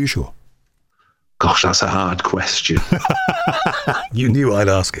most unusual? Gosh, that's a hard question. You knew I'd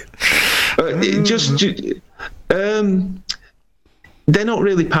ask it. They're not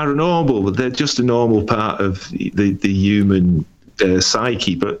really paranormal, but they're just a normal part of the human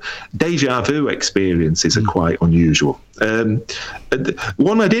psyche. But deja vu experiences are quite unusual.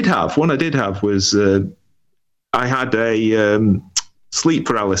 One I did have was I had a sleep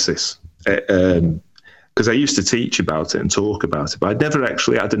paralysis because I used to teach about it and talk about it, but I'd never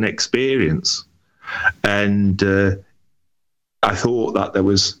actually had an experience. And I thought that there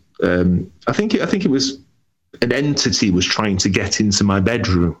was, I think it was an entity was trying to get into my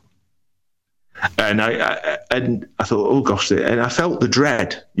bedroom. And I thought, oh gosh, and I felt the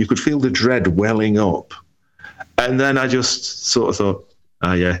dread. You could feel the dread welling up. And then I just sort of thought,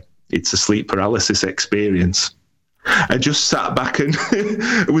 oh yeah, it's a sleep paralysis experience. I just sat back and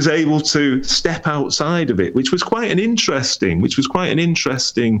was able to step outside of it, which was quite an interesting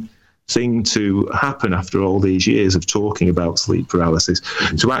thing to happen after all these years of talking about sleep paralysis,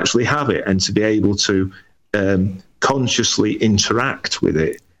 to actually have it and to be able to consciously interact with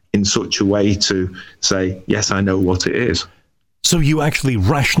it in such a way to say, yes, I know what it is. So you actually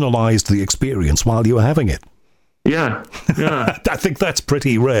rationalized the experience while you were having it? Yeah. I think that's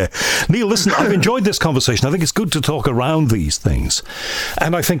pretty rare. Neil, listen, I've enjoyed this conversation. I think it's good to talk around these things.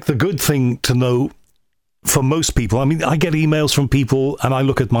 And I think the good thing to know for most people, I mean, I get emails from people and I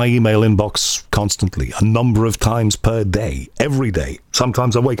look at my email inbox constantly, a number of times per day, every day.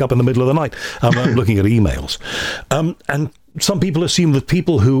 Sometimes I wake up in the middle of the night and I'm looking at emails. And some people assume that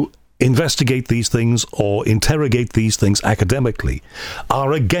people who investigate these things or interrogate these things academically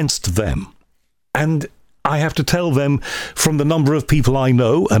are against them. And I have to tell them, from the number of people I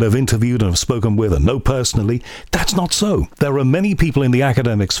know and have interviewed and have spoken with and know personally, that's not so. There are many people in the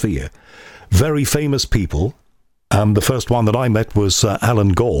academic sphere, very famous people. The first one that I met was Alan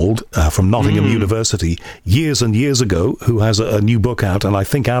Gauld from Nottingham University years and years ago, who has a new book out. And I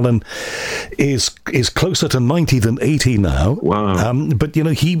think Alan is closer to 90 than 80 now. Wow. But,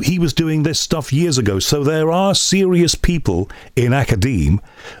 he was doing this stuff years ago. So there are serious people in academe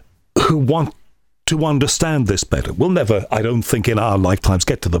who want to understand this better. We'll never, I don't think, in our lifetimes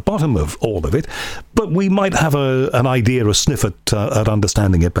get to the bottom of all of it, but we might have an idea, a sniff at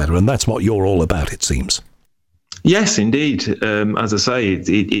understanding it better, and that's what you're all about, it seems. Yes, indeed. As I say,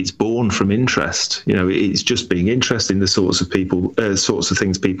 it's born from interest. It's just being interested in the sorts of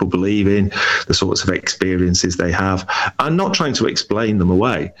things people believe in, the sorts of experiences they have, and not trying to explain them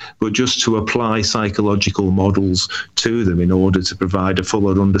away, but just to apply psychological models to them in order to provide a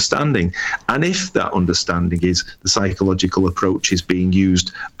fuller understanding. And if that understanding is the psychological approaches being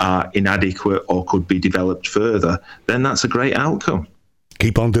used are inadequate or could be developed further, then that's a great outcome.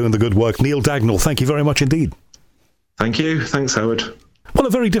 Keep on doing the good work. Neil Dagnall, thank you very much indeed. Thank you. Thanks, Howard. Well, a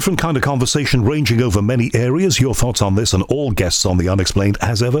very different kind of conversation ranging over many areas. Your thoughts on this and all guests on The Unexplained,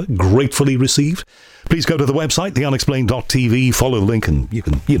 as ever, gratefully received. Please go to the website, theunexplained.tv, follow the link, and you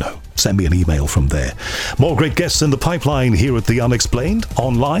can, send me an email from there. More great guests in the pipeline here at The Unexplained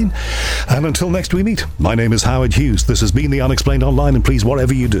online. And until next we meet, my name is Howard Hughes. This has been The Unexplained Online, and please,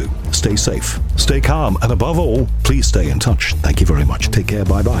 whatever you do, stay safe, stay calm, and above all, please stay in touch. Thank you very much. Take care.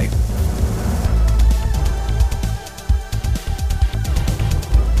 Bye-bye.